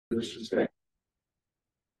this is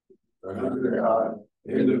under God,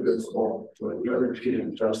 indivisible, with liberty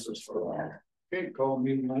and justice for all. Okay, call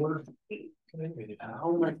meeting order.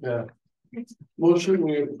 I'll make that motion.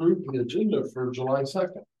 We approve the agenda for July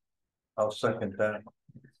 2nd. I'll second that.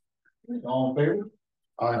 All in favor?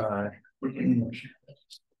 Aye.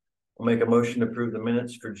 I'll make a motion to approve the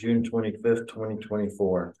minutes for June 25th,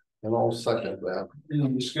 2024. And I'll second that. Any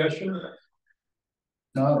discussion?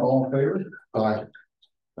 Not all in favor? Aye.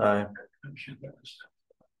 Aye.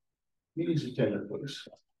 Meeting's attended, please.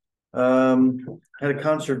 Had a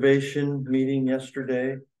conservation meeting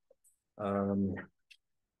yesterday. Had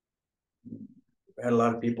a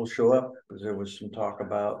lot of people show up because there was some talk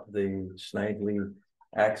about the Snidely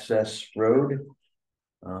access road.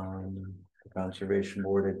 The conservation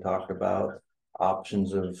board had talked about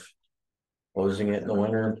options of closing it in the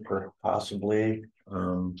winter, possibly.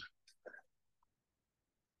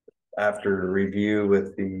 After a review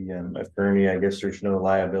with the attorney, I guess there's no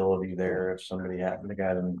liability there if somebody happened to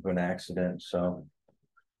get into an accident. So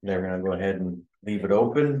they're going to go ahead and leave it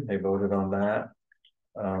open. They voted on that.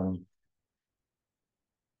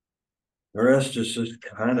 The rest is just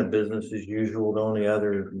kind of business as usual. The only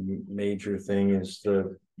other major thing is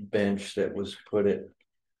the bench that was put at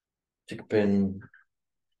Chickapin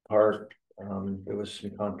Park. There was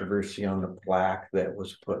some controversy on the plaque that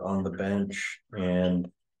was put on the bench, and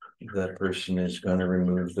that person is going to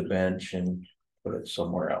remove the bench and put it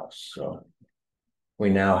somewhere else. So we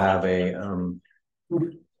now have a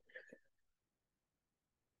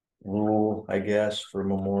rule, I guess, for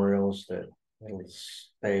memorials that it'll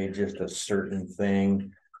say just a certain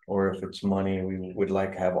thing, or if it's money, we would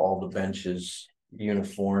like to have all the benches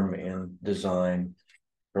uniform in design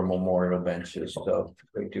for memorial benches. So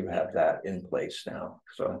we do have that in place now.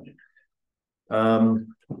 So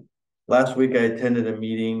last week I attended a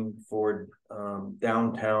meeting for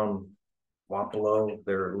downtown Wapello.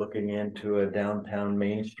 They're looking into a downtown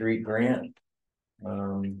Main Street grant.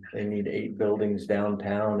 They need 8 buildings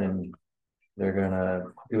downtown, and they're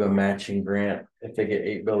gonna do a matching grant if they get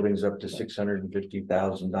 8 buildings up to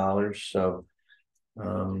 $650,000. So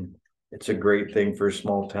it's a great thing for a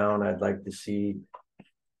small town. I'd like to see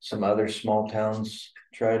some other small towns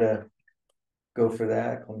try to go for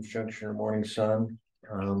that. Columbus Junction or Morning Sun.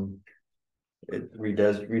 It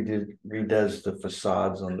redoes the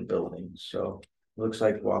facades on the buildings. So it looks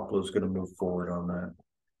like Wapello is going to move forward on that.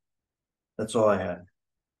 That's all I had.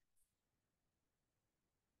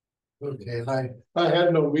 Okay, and I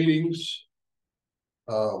had no meetings.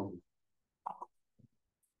 I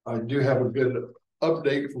do have a good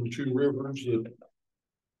update from Two Rivers that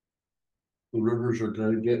the rivers are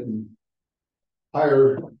going to get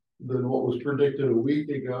higher than what was predicted a week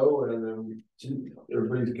ago, and then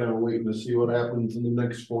everybody's kind of waiting to see what happens in the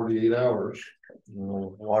next 48 hours.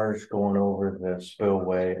 Water's going over the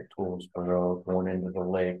spillway at Toolsboro, going into the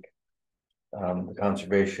lake. The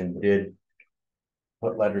conservation did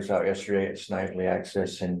put letters out yesterday at Snidely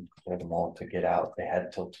Access and told them all to get out. They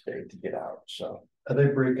had till today to get out. So Are they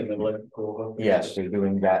breaking the electrical? yes, they're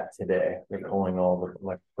doing that today. They're pulling all the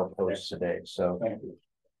electrical posts today. So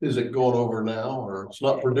is it going over now, or it's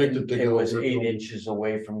not predicted to go over? It was 8 inches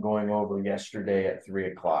away from going over yesterday at 3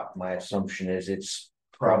 o'clock. My assumption is it's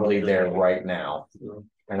probably there right now.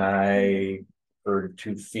 And I heard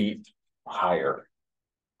 2 feet higher.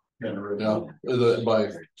 Yeah,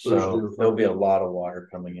 by so there'll be a lot of water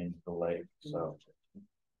coming into the lake. So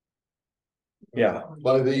yeah,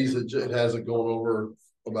 by these it hasn't gone over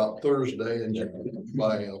about Thursday and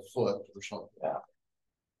by a foot or something. Yeah,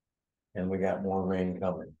 and we got more rain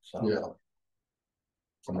coming. So yeah,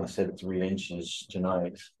 somebody said 3 inches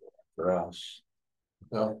tonight for us.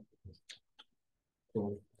 Yeah.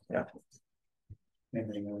 Yeah.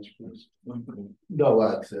 Anything else, please? No,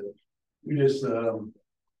 that's it. We just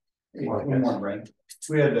one more, right?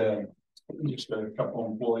 We had just a couple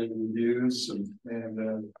employee reviews and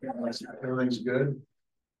everything's good.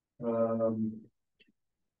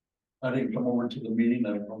 I didn't come over to the meeting.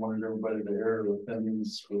 I wanted everybody to hear the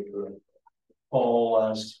opinions with Paul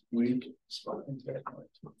last week. So I think that went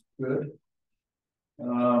good.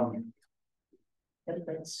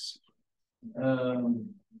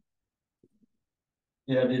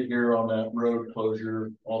 Yeah, I did hear on that road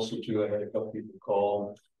closure also too. I had a couple people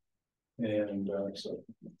call, and so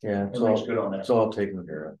yeah, everything's good on that. It's all taken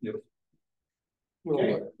care of. Yep.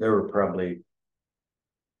 Okay. There were probably,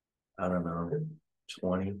 I don't know,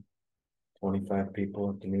 20, 25 people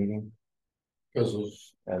at the meeting Because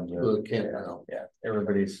of the campground. Yeah,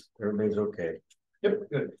 everybody's okay. Yep,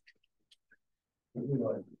 good.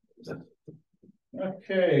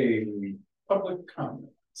 Okay, public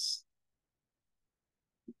comments.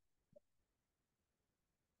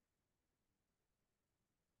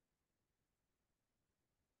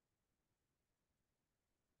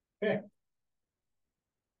 Thank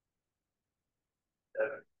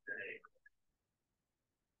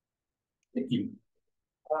you.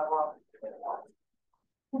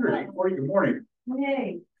 Good morning.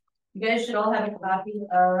 Hey, you guys should all have a copy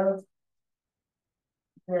of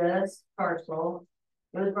this parcel.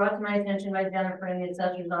 It was brought to my attention by Jennifer in the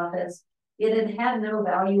assessor's office. It had no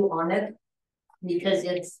value on it because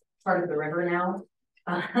it's part of the river now.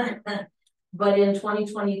 But in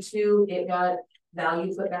 2022, it got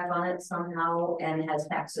value put back on it somehow and has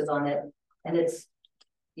taxes on it. And it's,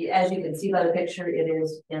 as you can see by the picture, it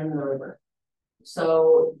is in the river.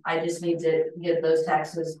 So I just need to get those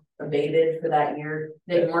taxes abated for that year.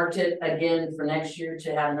 They marked it again for next year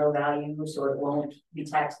to have no value, so it won't be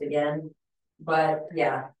taxed again. But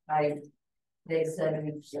yeah, they said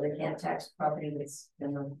they can't tax property that's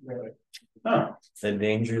in the river. Huh. The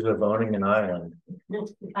dangers of owning an island.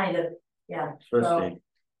 Kind of, yeah. Especially.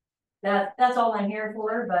 So that's all I'm here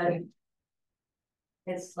for, but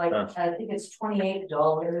it's like, I think it's $28.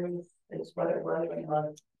 It's what it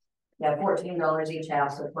was. Yeah, $14 each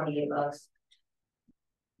house, so $28.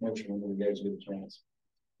 Make sure when you guys get a chance.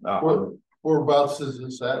 Whereabouts is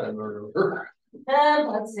this at in the river?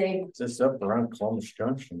 Let's see. It's just up around Columbus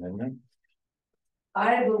Junction, isn't it?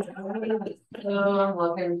 I believe, I'm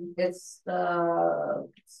looking, it's let's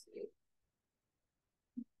see.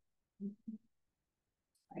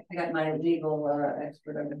 I got my legal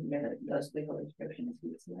expert over here that does legal descriptions.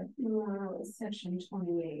 It's section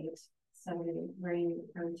 28, 70 rain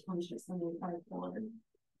or township 75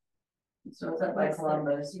 So it's up by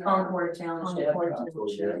Columbus, Concord Township.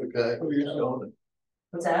 Okay.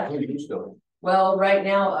 What's that? Who you still? Well, right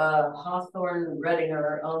now, Hawthorne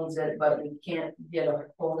Reddinger owns it, but we can't get a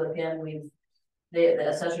hold of him. The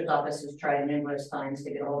assessor's office has tried numerous times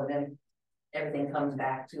to get a hold of him. Everything comes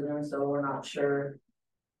back to them, so we're not sure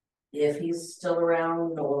if he's still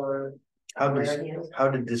around or where he is. How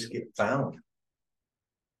did this get found?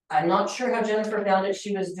 I'm not sure how Jennifer found it.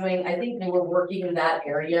 She was doing, I think they were working in that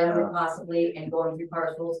area possibly and going through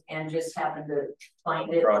parcels and just happened to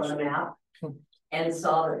find it on the map. And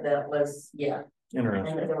saw that was, yeah, and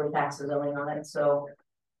that there were taxes owing on it, so.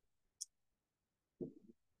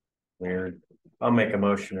 Weird. I'll make a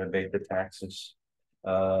motion to abate the taxes.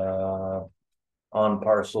 On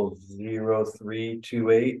parcel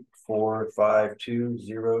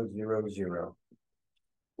 0328452000.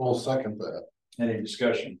 We'll second that. Any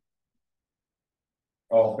discussion?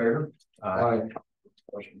 All in favor? Aye.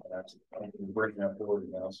 Motion passes. Thank you for bringing that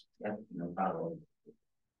forward, guys. No problem.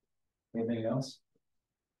 Anything else?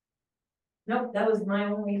 Nope, that was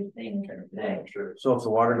my only thing for today. Sure. So if the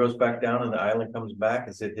water goes back down and the island comes back,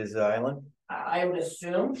 is it his island? I would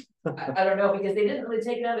assume, I don't know, because they didn't really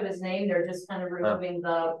take it out of his name, they're just kind of removing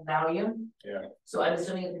the value. Yeah. So I'm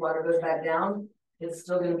assuming if the water goes back down, it's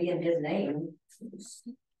still gonna be in his name.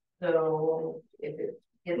 So if it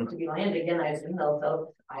gets to be land again, I assume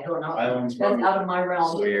they'll, I don't know. Islands. That's out of my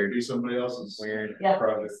realm. Weird. Be somebody else's. Weird. Yeah.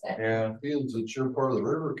 Project. Yeah. Feels it's your part of the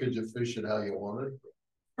river, could you fish it how you wanted?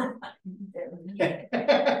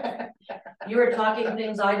 You were talking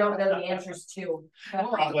things I don't know the answers to.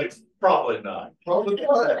 Probably not. Probably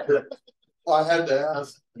not. I had to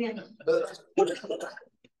ask. Yeah.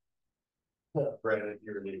 Brandon,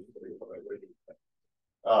 you're leading.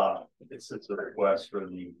 It's a request for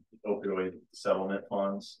the opioid settlement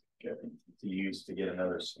funds to use to get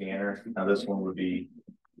another scanner. Now this one would be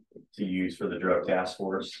to use for the drug task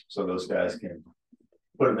force, so those guys can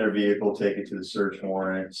put in their vehicle, take it to the search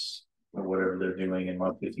warrants or whatever they're doing in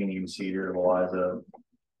month 15, even Cedar, Louisa.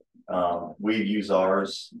 We use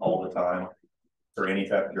ours all the time for any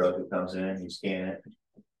type of drug that comes in. You scan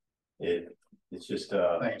it. It's just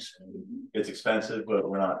Thanks. It's expensive, but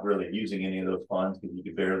we're not really using any of those funds because you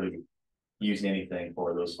could barely use anything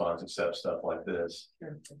for those funds except stuff like this.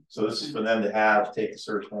 So this is for them to have, take the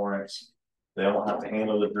search warrants. They don't have to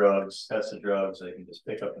handle the drugs, test the drugs. They can just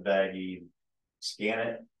pick up the baggie, scan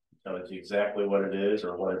it, tell it exactly what it is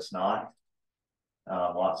or what it's not.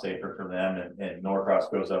 A lot safer for them, and Norcross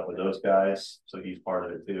goes up with those guys, so he's part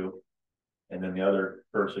of it too. And then the other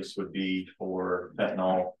purchase would be for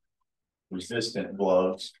fentanyl resistant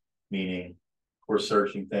gloves, meaning we're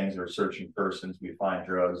searching things or searching persons. We find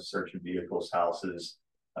drugs, searching vehicles, houses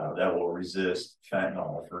that will resist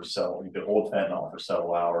fentanyl for several. You can hold fentanyl for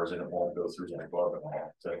several hours and it won't go through that glove at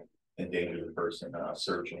all to endanger the person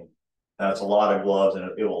searching. Now it's a lot of gloves and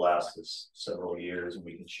it will last us several years, and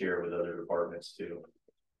we can share with other departments too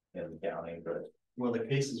in the county. But Well, the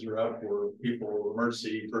cases are up where people,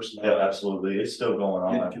 emergency personnel. yeah, absolutely, it's still going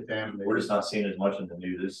on. Get contaminated. We're just not seeing as much in the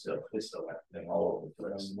news. It's still happening all over the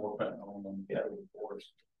place. More fentanyl than Yeah.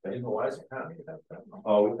 force. In Louisa County, you have fentanyl?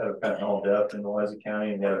 Oh, we've had a fentanyl death in Louisa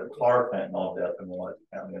County, and we had a car fentanyl death in Louisa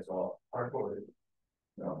County as well.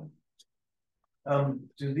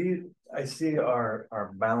 Do these, I see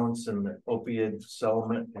our balance in the opioid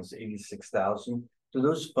settlement is 86,000. Do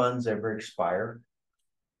those funds ever expire?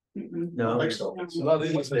 No, I think so. It's not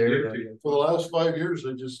anything new. For the last 5 years,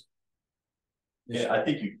 they just, Yeah, I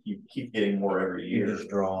think you keep getting more every You year. just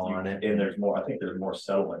draw on it. And there's more, I think there's more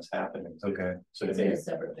settlements happening. Too. Okay, So It's it in may, a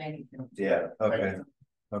separate bank account. yeah, okay,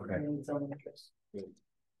 okay. And its own interest.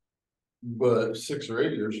 but 6 or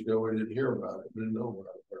 8 years ago, we didn't hear about it, didn't know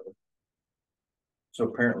about it. So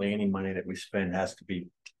apparently any money that we spend has to be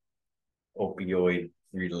opioid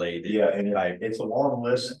related. yeah, and type. it's a long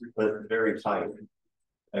list, but very tight.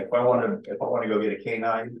 If I want to go get a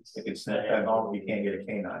canine, if it's sniff fentanyl, you can't get a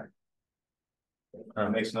canine.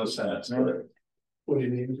 It makes no sense, but What do you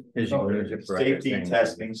need? Is you use it for other safety things.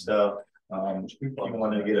 testing stuff, if you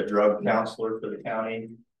wanted to get a drug counselor for the county,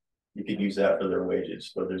 you could use that for their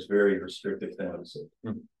wages, but there's very restrictive things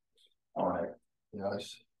on it. Yeah, I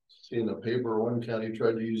seen a paper, one county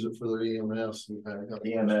tried to use it for their EMS and kind of got.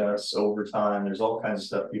 EMS, overtime, there's all kinds of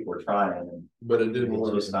stuff people are trying, and But it didn't it's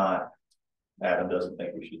work. just not. Adam doesn't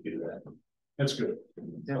think we should do that. That's good.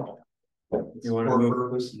 Yeah. It's You wanna for move-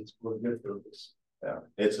 purpose, and it's for good purpose. Yeah,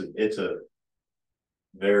 it's a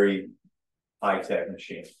very high-tech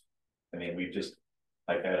machine. I mean,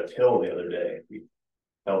 I had a pill the other day, we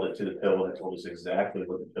held it to the pill and it told us exactly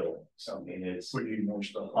what the pill was. I mean, it's We need more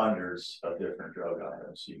stuff. hundreds of different drug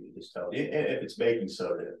items, you can just tell, if it's baking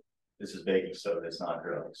soda, this is baking soda, it's not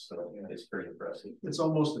drugs, so it's pretty impressive. It's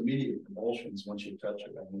almost immediate convulsions once you touch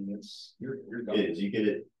it. I mean, you're done. It is, you get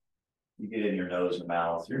it in your nose and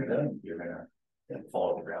mouth, you're gonna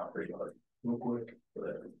fall to the ground pretty hard. Real quick.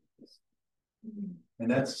 But And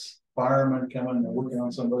that's firemen coming and working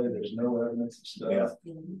on somebody, there's no evidence of stuff.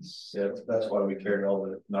 Yeah. yeah, that's why we carry all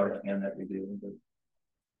the Narcan that we do, but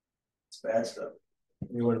It's bad stuff.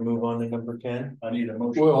 You want to move on to number 10? I need a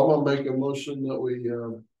motion. Well, I'm gonna make a motion that we,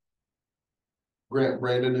 grant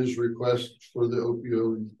Brandon his request for the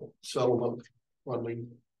opioid settlement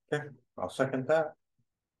funding. I'll second that.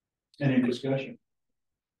 Any discussion?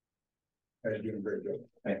 Guys are doing a great job.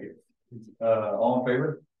 thank you. All in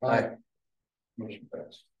favor? Aye. Motion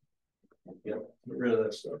passed. Yep, get rid of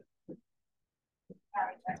that stuff.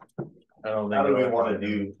 I don't How do we think.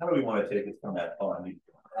 wanna take it from that fund?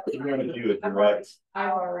 We're gonna do it direct.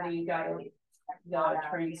 I've already got the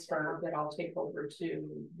transfer that I'll take over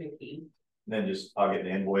to Vicky. Then I'll get the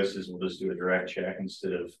invoices, we'll just do a direct check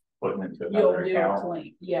instead of putting it to You'll another do a account.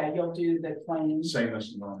 claim, yeah, you'll do the claim. Same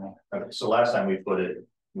as normal. Okay, so last time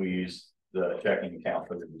we used the checking account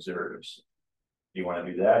for the reserves. Do you wanna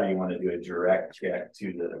do that, or you wanna do a direct check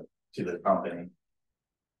to the company?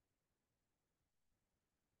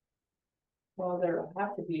 Well, there'll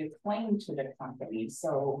have to be a claim to the company,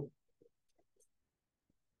 so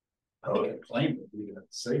Okay, claim would be the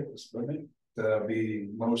safest, wouldn't it? Be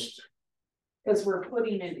most, because we're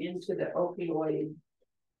putting it into the opioid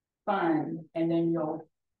fund, and then you'll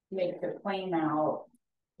make the claim out.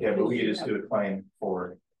 Yeah, but we could just do a claim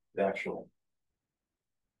for the actual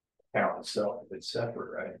account itself, if it's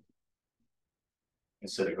separate, right?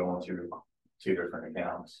 Instead of going through 2 different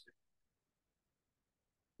accounts.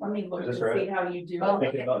 Let me look Is to this right? see how you do Well, it.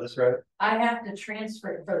 Thinking about this, right? I have to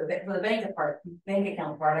transfer for the bank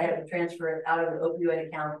account part, I have to transfer it out of the opioid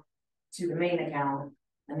account to the main account.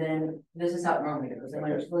 And then this is how it normally goes, and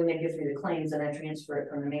when they give me the claims, then I transfer it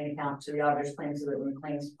from the main account to the auditor's claim so that when the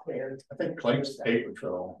claims clear. I think claims paper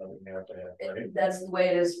trail, that we have to have, right? That's the way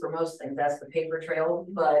it is for most things, that's the paper trail,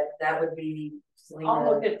 but that would be. I'll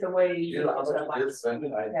look at the way you. I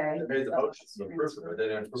made the motion to approve it, but they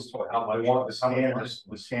didn't approve how much. We want the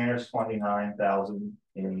scanner's 29,000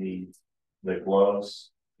 in the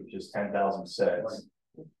gloves, which is 10,000 sets.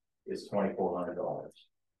 Is $2,400,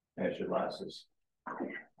 and it should last us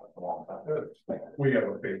a long time. We have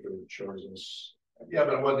a paper that shows us. Yeah,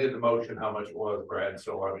 but what did the motion, how much it was, Brad,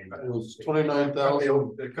 so I mean. It was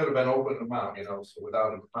 29,000, It could have been open amount, so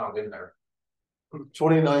without an amount in there.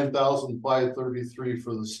 29,533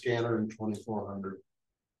 for the scanner and 2,400.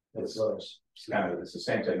 It's it's the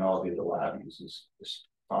same technology the lab uses. It's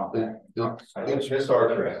compact. It's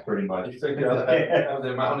hard. Pretty much. You think you have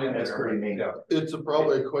the amount in there? That's pretty neat. Yeah. It's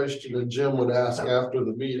probably a question that Jim would ask after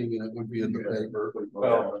the meeting and it would be in the paper.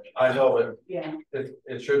 Well, I know that Yeah,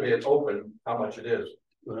 it should be an open, how much it is.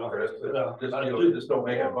 Chris, just don't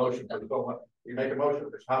make a motion for so much. You make a motion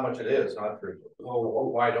for how much it is, not for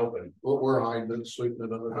wide open. But we're hiding it, sweeping it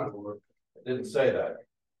under the rug. Didn't say that.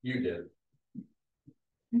 You did.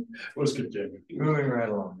 Let's continue. Moving right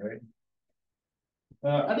along, right?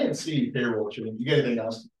 I didn't see payroll change. You got anything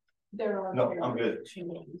else? There are. No, I'm good.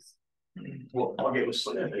 Changes. Well, I'll get with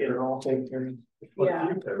Slim, get it all taken care of.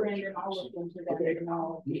 Yeah, Brandon, I'll look into that and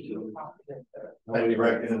I'll. Nobody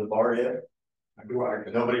wrecked into the bar yet?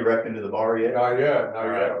 Nobody wrecked into the bar yet? Not yet, not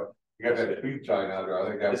yet. You got that speed sign out there, I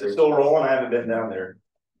think that's. Is it still rolling? I haven't been down there.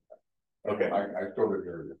 Okay. I still did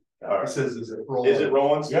hear it. All right. It says, is it rolling? Is it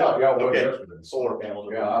rolling? Yeah, yeah, well, Okay. yesterday. Solar panels.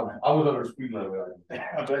 Yeah, I was under speed limit.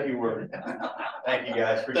 I bet you were. Thank you,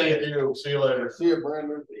 guys. Appreciate Thank it. you. See you later. See you,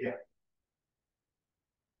 Brandon. Yeah.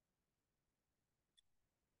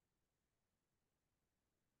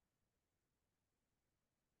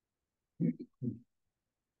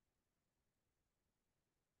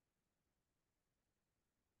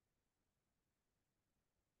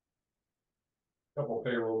 Couple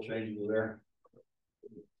payroll changes there.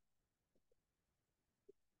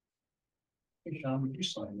 Hey, Sean, would you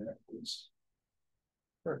sign that, please?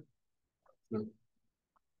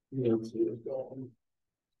 Yeah, see it's going.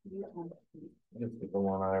 This is the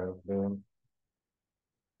one I was doing.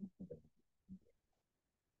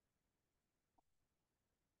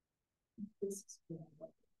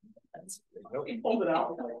 Hold it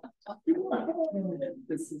out.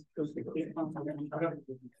 This is. Yeah.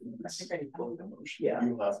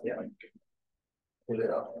 You have to put it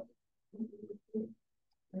up.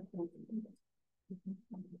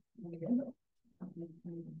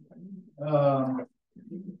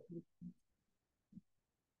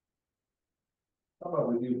 How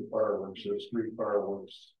about we do the fireworks, there's 3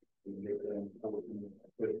 fireworks. We can get them 14,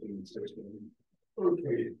 15, 16.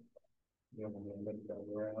 Okay. Yeah, I'm gonna make that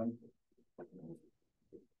around.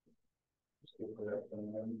 Just get that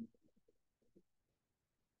done.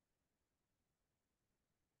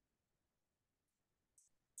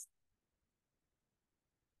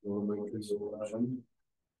 We'll make this 11.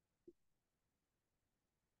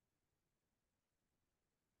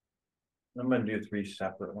 I'm gonna do 3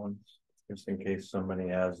 separate ones, just in case somebody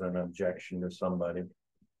has an objection to somebody.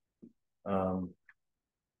 I'll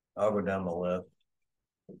go down the list.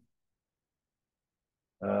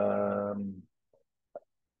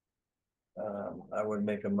 I would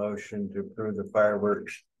make a motion to approve the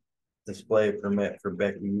fireworks display permit for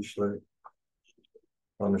Becky Usler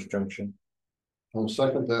on this junction. I'll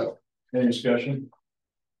second that. Any discussion?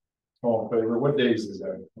 All in favor, what days is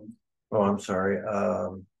that? Oh, I'm sorry,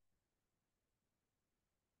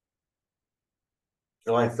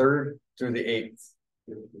 July 3rd through the 8th.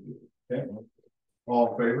 Okay.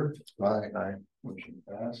 All in favor? Aye. Motion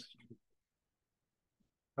passed.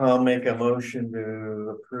 I'll make a motion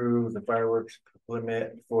to approve the fireworks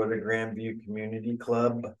permit for the Grandview Community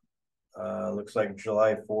Club. Looks like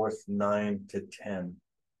July 4th, 9 to 10.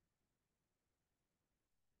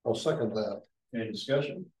 I'll second that. Any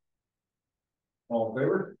discussion? All in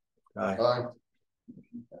favor? Aye. Aye.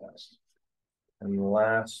 Motion passed. And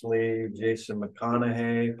lastly, Jason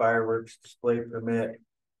McConaughey fireworks display permit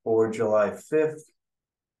for July 5th,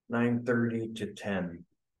 9:30 to 10.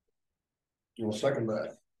 I'll second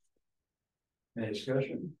that. Any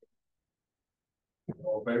discussion?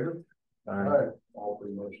 All in favor? Aye. All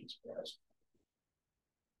 3 motions passed.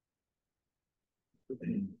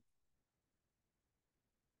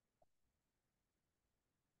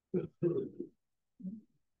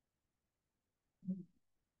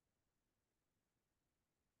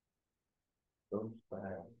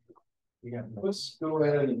 Let's go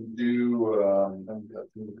ahead and do,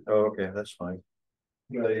 Oh, okay, that's fine.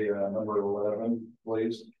 number 11,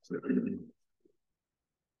 please.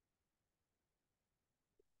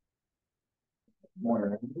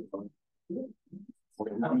 Morning.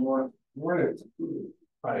 Morning.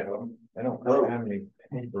 I don't have any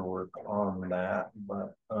paperwork on that,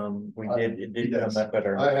 but we did, it did come up at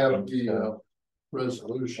our. I have meeting, the so-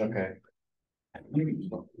 resolution. Okay,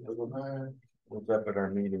 was up at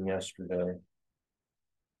our meeting yesterday.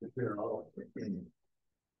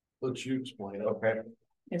 Let you explain it. Okay,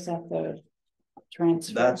 Is that the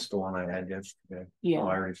transfer? that's the one I had yesterday. Oh, Yeah,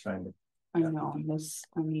 I already signed it. I know, this,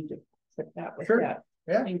 I need to put that with Sure. that.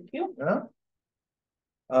 Yeah. Thank you. Yeah.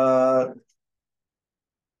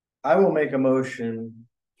 I will make a motion.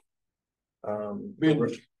 Being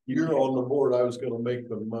you're on the board, I was gonna make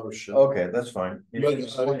the motion. Okay, that's fine.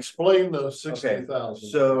 But explain the 60,000.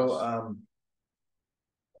 So,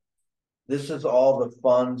 this is all the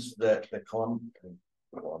funds that the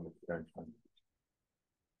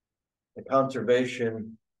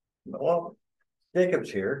conservation, well,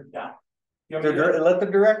 Jacob's here. Yeah. Let the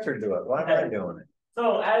director do it. Why am I doing it?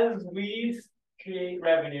 So as we create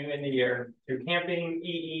revenue in the year through camping,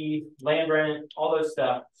 EE, land rent, all those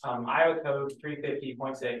stuff, Iowa code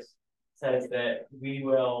 350.6 says that we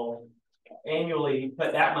will annually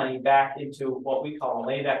put that money back into what we call a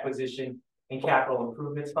land acquisition and capital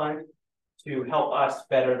improvements fund to help us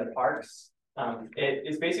better the parks. It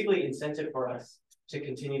is basically incentive for us to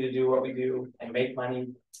continue to do what we do and make money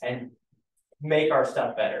and make our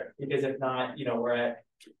stuff better, because if not, we're at,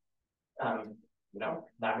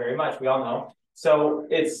 not very much, we all know. So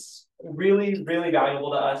it's really, really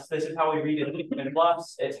valuable to us. This is how we read it in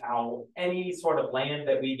Bluffs. It's how any sort of land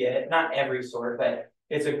that we get, not every sort, but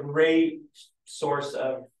it's a great source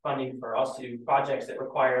of funding for us to do projects that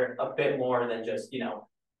require a bit more than just,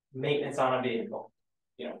 maintenance on a vehicle,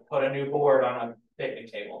 put a new board on a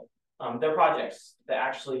picnic table. They're projects that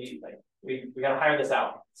actually, like, we gotta hire this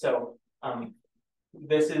out. So,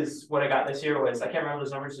 this is what I got this year was, I can't remember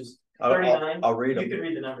those numbers, just 39. I'll read them. You could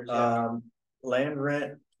read the numbers. Yeah. Land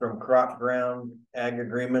rent from crop ground ag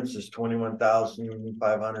agreements is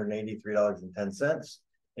 $21,583.10.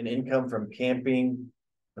 And income from camping,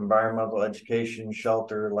 environmental education,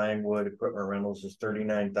 shelter, Langwood, equipment rentals is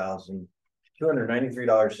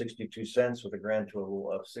 $39,293.62 with a grand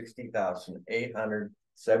total of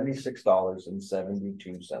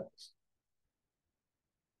 $60,876.72.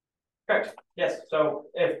 Correct. Yes. So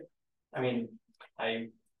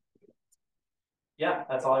yeah,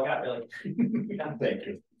 that's all I got really. Yeah. Thank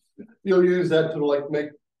you. You'll use that to like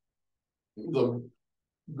make the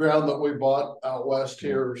ground that we bought out west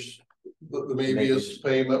here's the maybe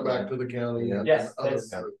payment back to the county. Yes,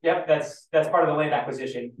 that's part of the land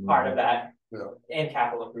acquisition, part of that. Yeah. And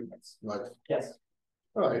capital improvements. Right. Yes.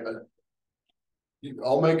 All right.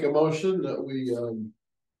 I'll make a motion that we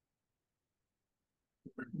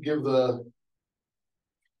give the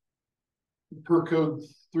per code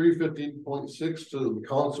 315.6 to the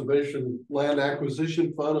Conservation Land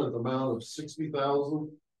Acquisition Fund at the amount of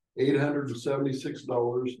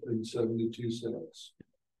 $60,876.72.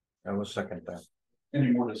 I will second that.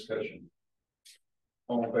 Any more discussion?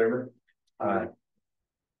 All in favor? Aye.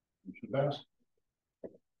 Motion passed.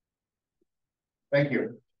 Thank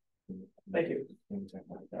you. Thank you.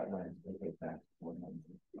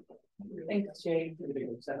 Thanks, Jay.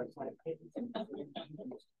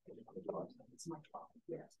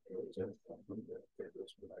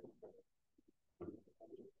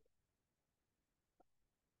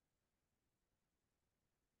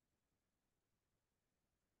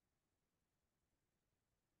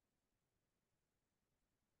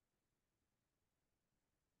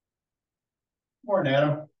 Morning,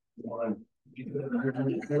 Adam.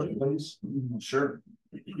 Please. Sure.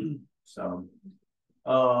 So,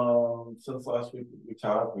 since last week we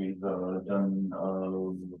talked, we've done a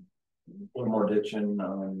little more ditching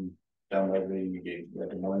down by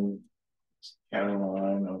the one county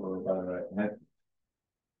line over by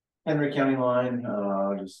Henry County line.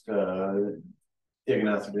 Just digging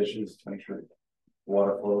out some dishes to make sure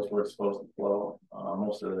water flows where it's supposed to flow.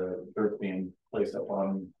 Most of the dirt being placed up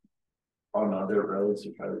on dirt roads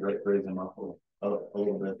to try to raise them up a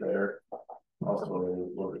little bit there. Also a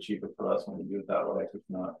little bit cheaper for us when we do it that way, if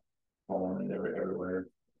not falling it everywhere.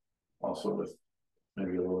 Also with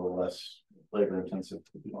maybe a little less labor intensive,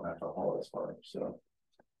 you don't have to haul as far. So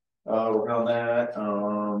working on that.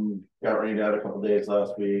 Got rained out a couple days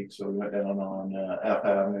last week, so we went down on F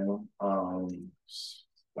Avenue,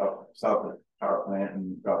 south of the power plant,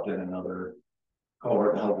 and dropped in another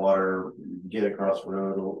culvert to help water get across the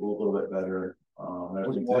road a little bit better.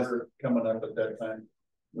 Was water coming up at that time?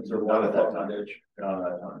 Was there Not water at that at time. that ditch? Not at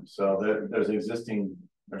that time. So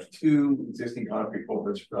there's two existing concrete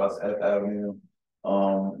culverts across F Avenue.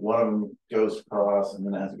 One of them goes across and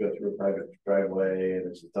then it has to go through a private driveway, and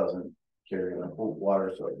it just doesn't carry enough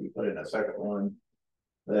water. So we put in a second one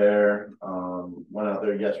there. Went out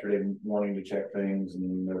there yesterday morning to check things,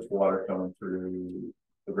 and there's water coming through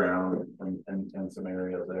the ground and some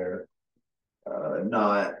areas there.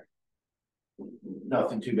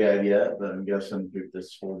 Nothing too bad yet, but I'm guessing if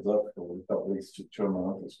this holds up for a couple weeks to a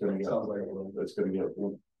month, it's gonna get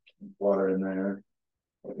water in there.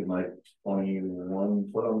 Looking like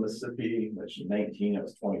 21 foot on Mississippi, which 19, it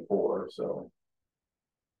was 24. So,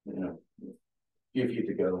 a few feet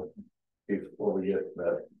to go before we get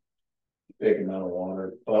that big amount of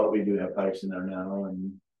water. But we do have pipes in there now,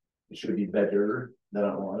 and it should be better than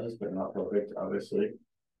it was, but not perfect, obviously.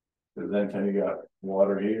 Because then kind of got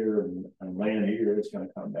water here and land here, it's going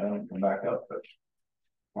to come down and come back up, but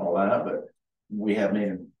all that. But we have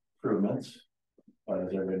made improvemements. But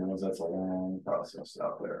as everybody knows, that's a long process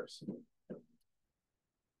out there. So,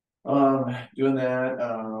 doing that,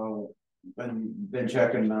 been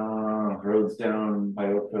checking roads down by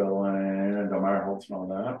Oakville and Meyerholtz and all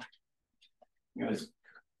that. It was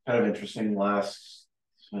kind of interesting last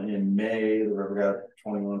in May, the river got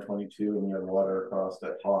 21, 22, and we had water across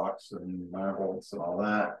that Hawks and Marbles and all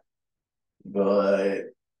that.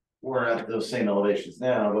 But we're at those same elevations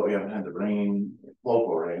now, but we haven't had the rain,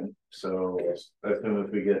 local rain. So I think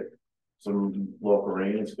if we get some local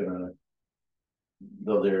rain, it's gonna,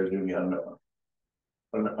 those areas are gonna be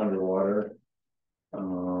underwater.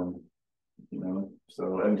 You know,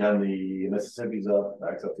 so anytime the Mississippi's up,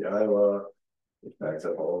 backs up the Iowa, it backs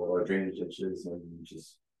up all of our drainage ditches and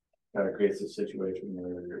just kind of creates a situation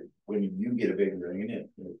where when you get a big rain, it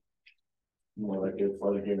more like it's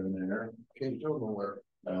flooded here and there. Can't go nowhere.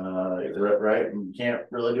 Right, and you can't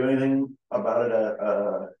really do anything about it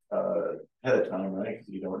ahead of time, right?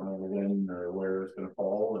 Because you don't know when or where it's gonna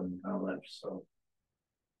fall and how much, so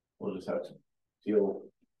we'll just have to deal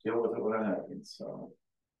with it when it happens, so.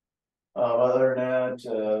 Other than that,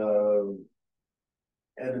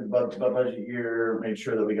 and the budget year, made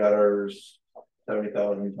sure that we got ours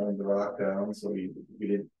 70,000 tons of rock down, so we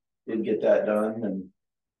did get that done, and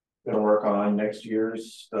gonna work on next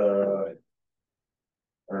year's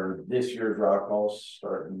or this year's rock haul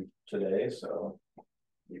starting today, so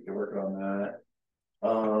we can work on that.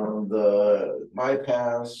 The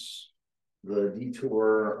bypass, the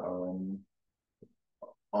detour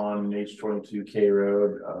on H22K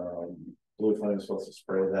Road, Blue Flame is supposed to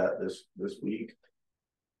spray that this week.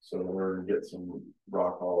 So we're gonna get some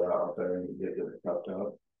rock haul out there and get it cupped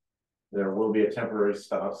up. There will be a temporary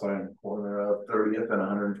stop sign in the corner of 30th and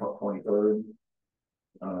 123rd.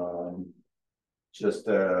 Just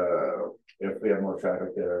if we have more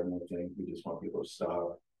traffic there and more things, we just want people to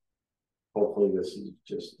stop. Hopefully this is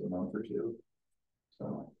just a month or two.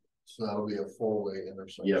 So that'll be a 4-way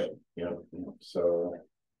intersection. Yep. So,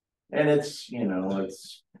 and it's, you know,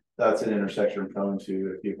 that's an intersection prone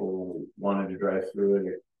to, if people wanted to drive through it,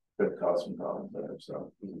 it could cause some problems there.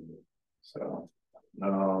 So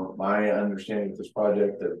my understanding of this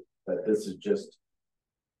project that this is just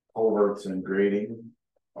culverts and grading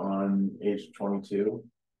on H22.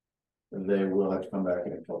 They will have to come back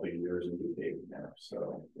in a couple of years and do paving now.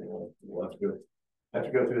 So we'll have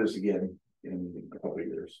to go through this again in a couple of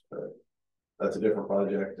years. But that's a different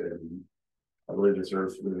project, and I believe this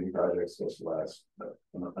earth moving project is supposed to last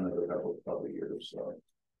another couple of years. So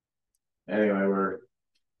anyway,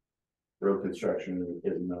 road construction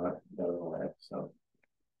is not done away. So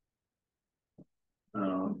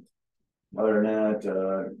other than that,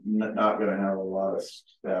 not going to have a lot of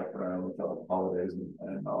staff around with all the holidays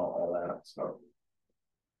and all that stuff.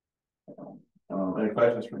 Any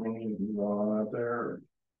questions for me out there?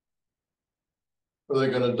 Are they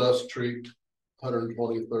gonna dust treat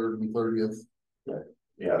 123rd and 30th?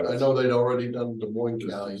 Yeah, I know they'd already done Des Moines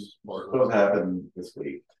County's part. Supposed to happen this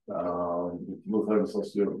week. Blue Flame was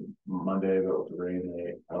supposed to do it Monday, but with the rain,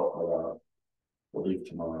 we'll leave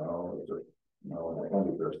tomorrow. No, I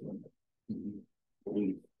won't be Thursday.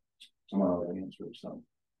 Leave tomorrow to answer some.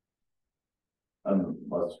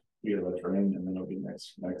 Unless we have a rain, and then it'll be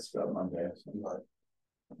next Monday. So.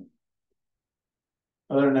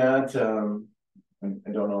 Other than that,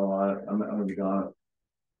 I don't know a lot. I'm gonna be gone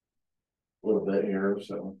a little bit here,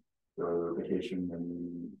 so for vacation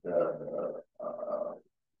and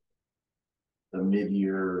the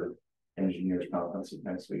mid-year engineers conference is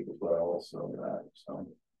next week as well. So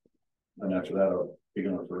and after that, I'll be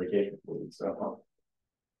going for vacation for weeks. So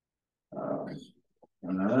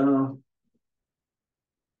and I don't know.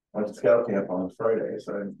 I went to scout camp on Friday,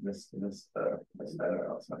 so I missed that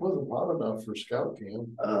out. So. It wasn't hot enough for scout camp.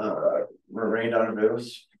 Rained on it. It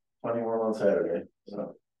was 20 more on Saturday.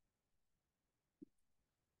 So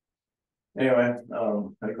anyway,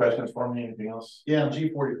 any questions for me? Anything else? Yeah,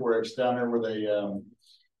 G44X down there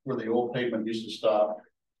where the old pavement used to stop.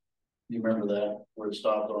 You remember that, where it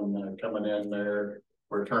stopped on coming in there,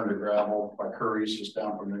 where it turned to gravel by Curry's, just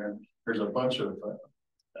down from there. There's a bunch of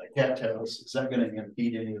cattails. Is that going to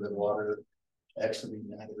impede any of the water exiting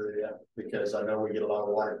that area? Because I know we get a lot of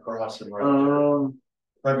water crossing right there.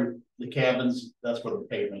 Probably the cabins, that's where the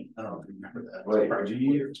pavement, I don't know if you remember that. Wait,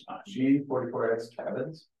 G44X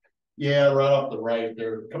cabins? Yeah, right off the right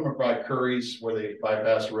there, coming by Curry's where they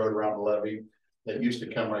bypass the road around the levee. That used to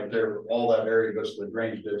come right there. All that area goes to the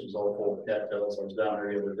drainage ditch is all full of cattails. I was down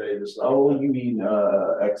there the other day. You mean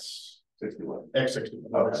X61?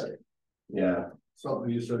 X61. Okay. Yeah. Something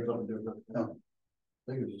you said something different. No.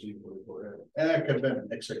 I think it was G44. It could have been an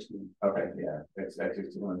X61. Okay, yeah,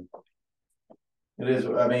 X61. It is.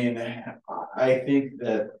 I mean, I think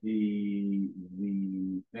that the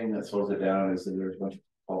thing that slows it down is that there's a bunch of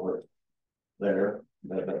culvert there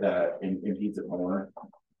that impedes it more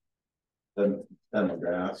than the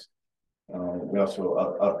grass. We also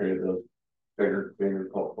upgraded those bigger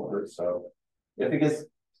culverts, so. If it gets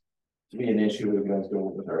to be an issue, we can always go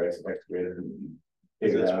with our excavator and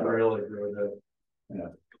figure it That's out. really good. Yeah.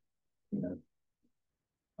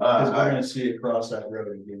 Cause we're I- gonna see it cross that road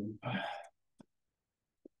again.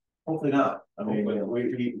 Hopefully not. I mean,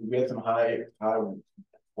 we had some high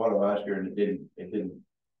water last year and it didn't.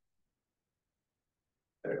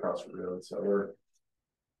 Get across the road, so we're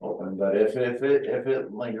hoping, but if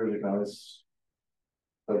it lingers, we can always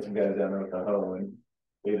put some guys down there with the hoe and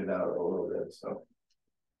beat it out a little bit, so.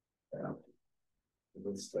 Yeah.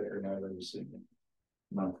 It's thicker now than you see.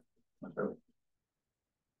 No. Okay.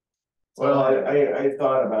 Well, I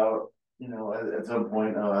thought about, at some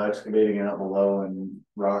point, excavating out below and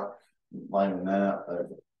rock lining that,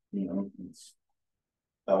 but, it's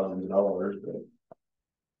thousands of dollars, but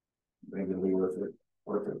maybe it'll be worth it,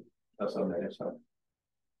 someday, so.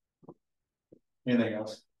 Anything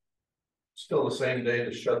else? Still the same day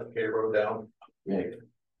to shut the K road down. Yeah.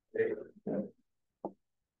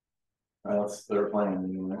 That's their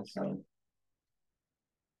plan, so.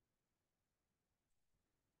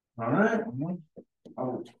 All right.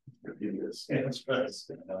 I'll give you this. Yeah, that's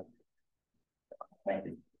best. Thank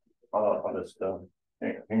you. I'll just, so.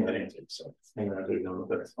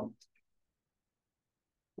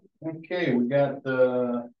 Okay, we got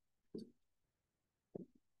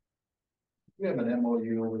we have an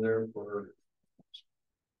MOU over there for.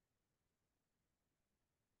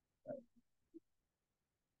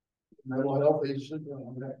 Mental health agency.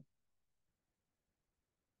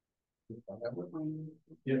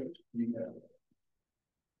 Yep, you got it.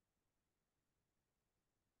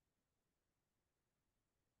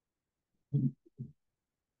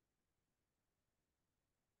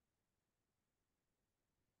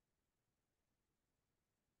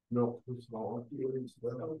 No, it's not.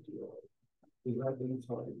 Is that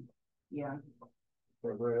inside? Yeah.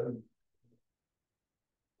 For red?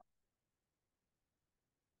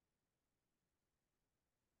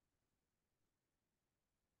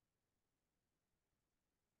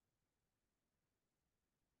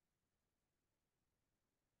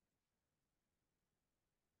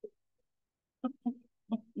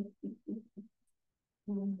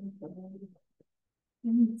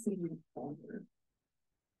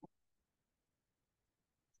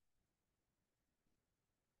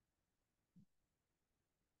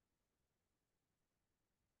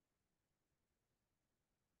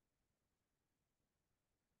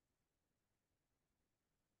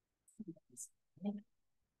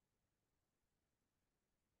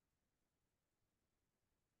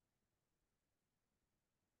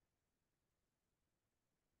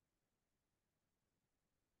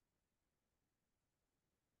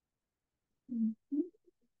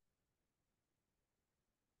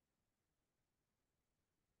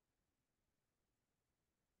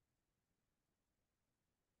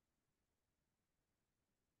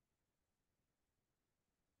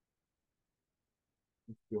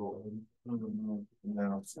 No,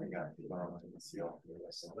 I got the seal.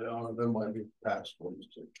 There might be passports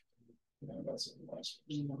too. Yeah, that's it.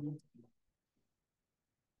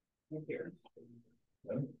 Here.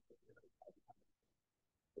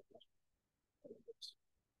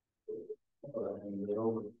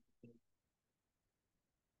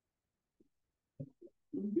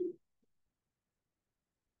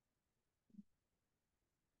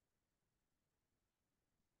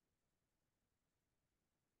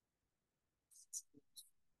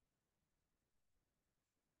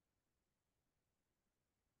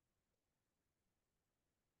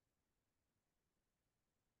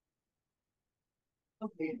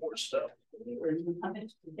 Okay, more stuff. How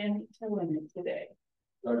much did to limit today?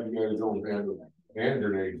 You guys don't hand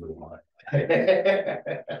grenades with mine.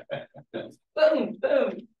 Boom,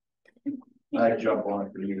 boom. I jump on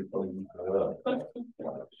it for you to pull you.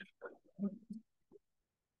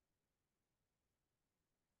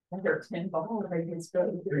 Under 10 ball, I guess,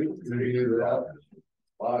 go.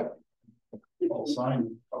 Bye. I'll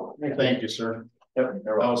sign. Thank you, sir. Yep.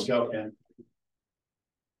 I was Scout Ken.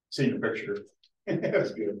 See the picture.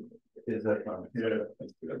 That's good. Is that fun? Yeah,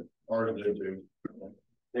 that's good. Art did too.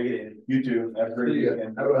 Take it in. You too. Have a great See ya.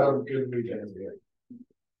 weekend. Have a good weekend.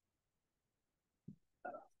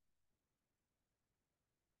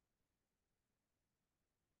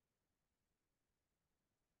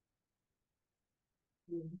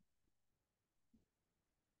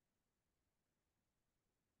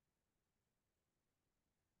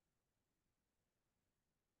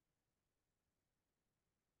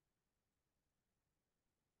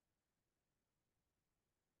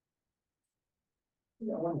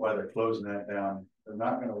 I wonder why they're closing that down. They're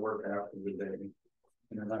not gonna work after the day.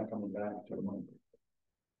 And they're not coming back till Monday.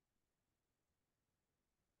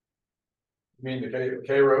 You mean the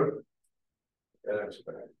K Road? Yeah, that's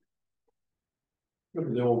bad.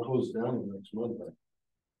 They won't close down the next month.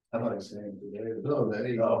 I thought he was saying today. No,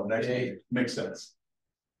 they. Oh, next week, makes sense.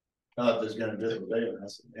 I thought there's gonna be a day, and I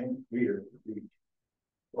said, dang, weird. A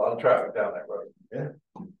lot of traffic down that road.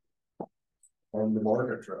 On the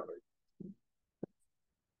market traffic.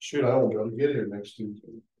 Shoot, I won't be able to get here next Tuesday.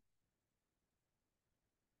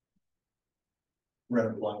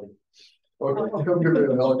 Red flag. Okay, come give me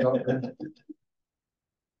a helicopter.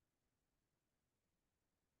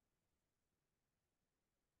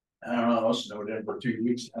 I don't know, I snowed in for 2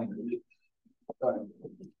 weeks.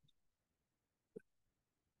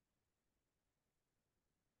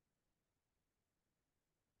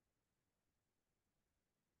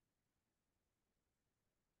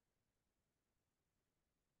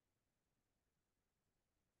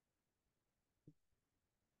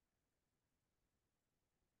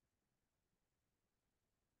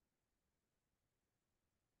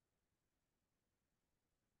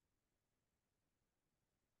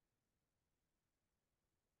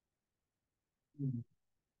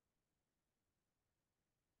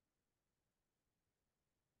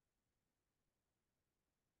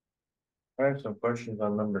 I have some questions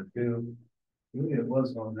on number 2. Maybe it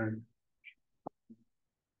was on there.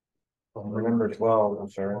 Or number 12, I'm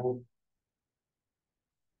sorry.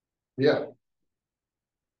 Yeah,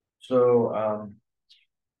 So,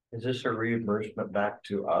 is this a reimbursement back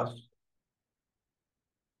to us?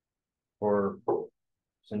 For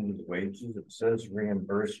Cindy's wages? It says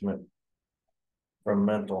reimbursement from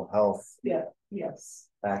mental health Yes,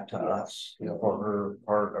 back to us for her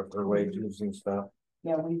part of her wages and stuff,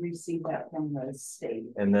 yeah, we received that from the state,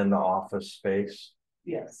 and then the office space.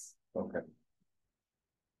 yes. Okay.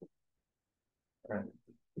 Alright.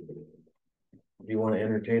 Do you want to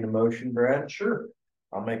entertain a motion, Brad? Sure.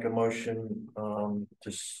 I'll make a motion to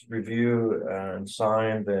review and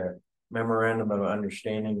sign the memorandum of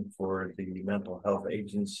understanding for the mental health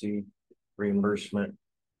agency reimbursement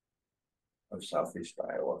of Southeast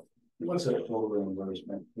Iowa. What's that total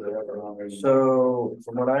reimbursement? So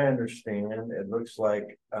from what I understand, it looks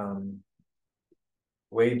like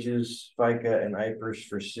wages, FICA and IPERS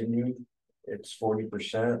for Cindy, it's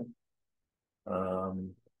 40%. I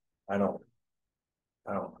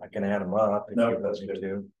can add them up. No, that's good.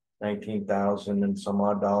 To 19,000 and some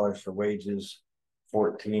odd dollars for wages,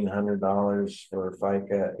 $1,400 for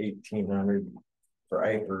FICA, 1,800 for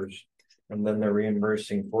IPERS, and then they're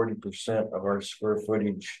reimbursing 40% of our square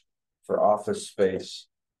footage for office space,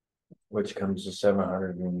 which comes to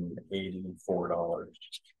 $784.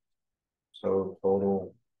 So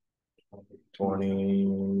total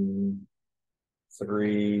 20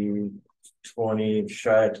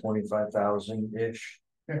 shy of 25,000 ish.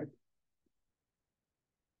 Thank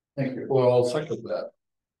you. well, I'll second that.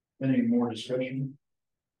 Any more discussion?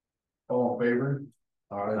 All in favor?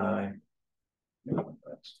 Aye.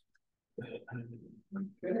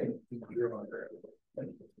 Okay. You're on there.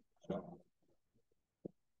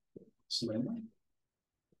 Selena?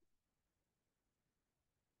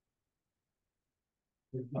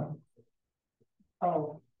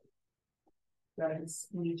 Oh. Guys,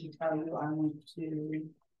 need to tell you,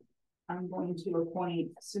 I'm going to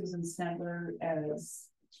appoint Susan Sandler as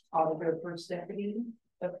auditor first deputy,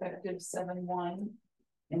 effective 7/1.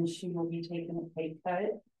 And she will be taking a pay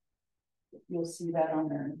cut. You'll see that on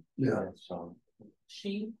her Yeah, So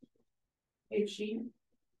sheet. Pay sheet.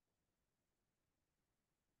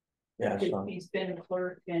 yeah, so He's been a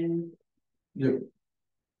clerk and yep.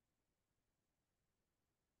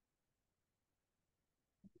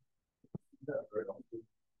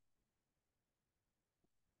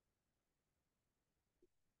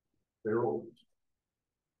 They're old.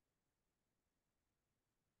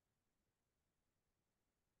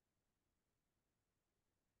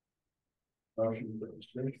 Motion for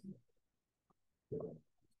registration.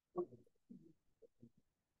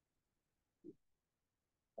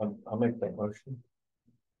 I'll make that motion.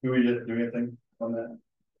 Do we just do anything on that?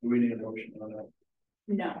 Do we need a motion on that?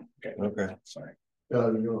 no. Okay. Sorry. You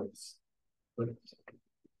know, it's.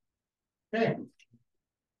 Okay.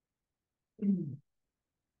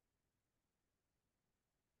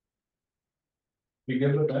 You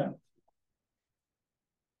good with that?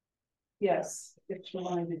 Yes, if she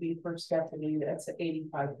wanted to be first deputy, that's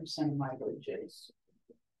 85% of my wages.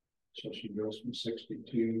 So she goes from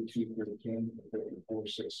 62, 213, 54,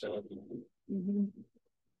 617. Mm-hmm.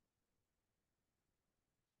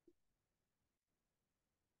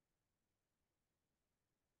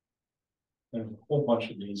 There's a whole bunch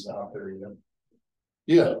of these out there, you know.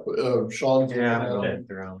 Yeah, Sean's. Yeah,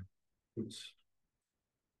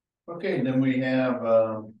 Okay, then we have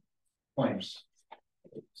claims.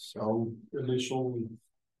 So initial.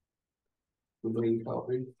 The main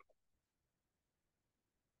copy.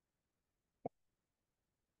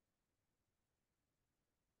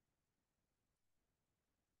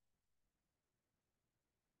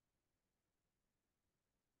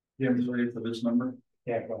 Jim's ready for this number?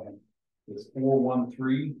 Yeah, go ahead. It's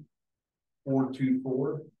 413-424.55.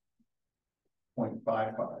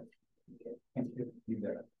 You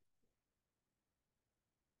bet.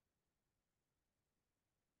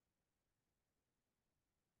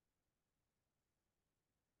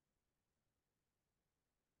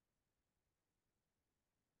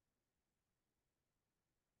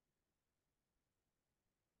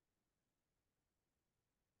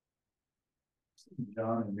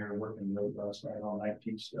 John, and you're working late last night on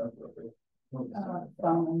IT stuff.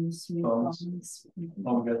 Phones, new Phones. phones.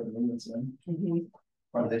 Oh, we got the minutes in. Mhm.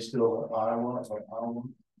 Are they still Iowa?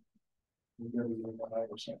 We never did that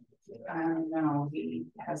or something. I don't know, he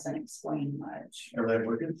hasn't explained much. Are they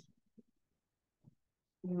working?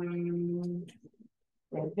 Mm,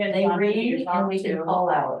 They read and we can call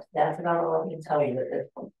out, that's about all I can tell you at this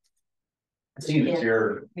point. It seems Yeah.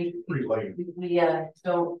 you're We, pretty late. we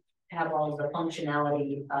don't have all the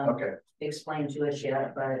functionality, Okay. explained to us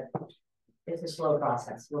yet, but it's a slow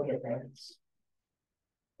process, we'll get there.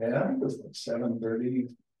 Yeah, I think it was like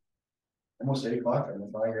 7:30. Almost 8 o'clock, and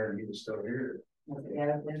if I heard he was still here.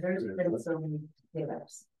 Yeah, there's been some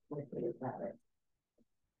hiccups with that,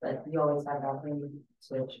 but you always have that when you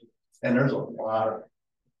switch. And there's a lot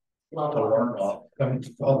Lot to of learn lines. off coming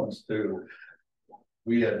to phones too.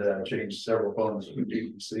 We had changed several phones with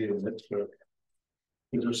DTC and it's because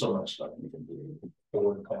there's so much stuff you can do.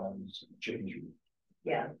 Forward calls, changing,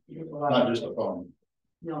 Yeah. there's a lot not of- just a phone.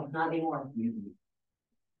 No, not anymore.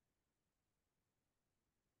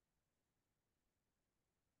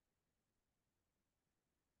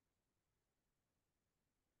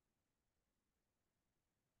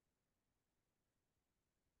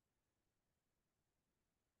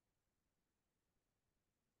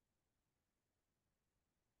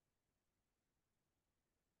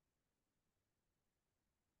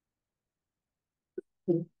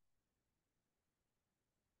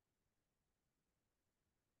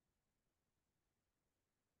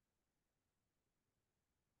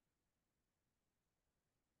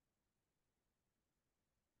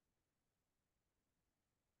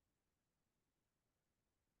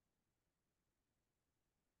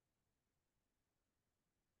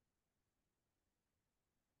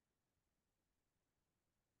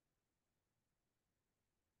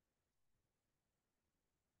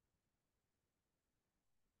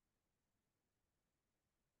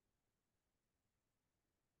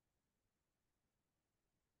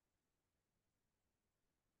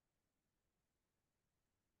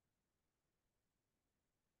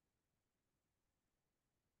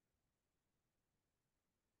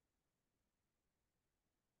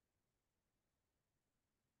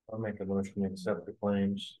 I'll make a motion to accept the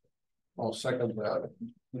claims. I'll second that.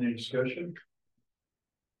 Any discussion?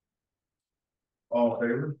 All in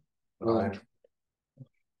favor? Aye.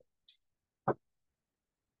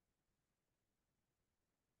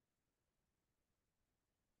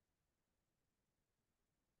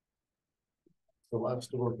 The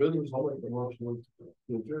last of our business, I'll make the motion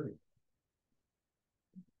to adjourn.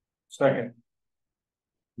 Second.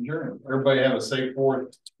 Adjourn. Everybody have a safe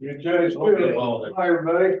fourth. You guys, Okay, holiday. Bye,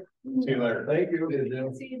 everybody. See you later. Thank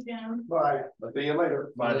you. See you, Jim. Bye. See you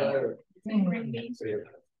later. Bye now. Later. See you. See you.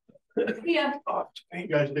 Yeah. You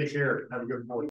guys take care. Have a good morning.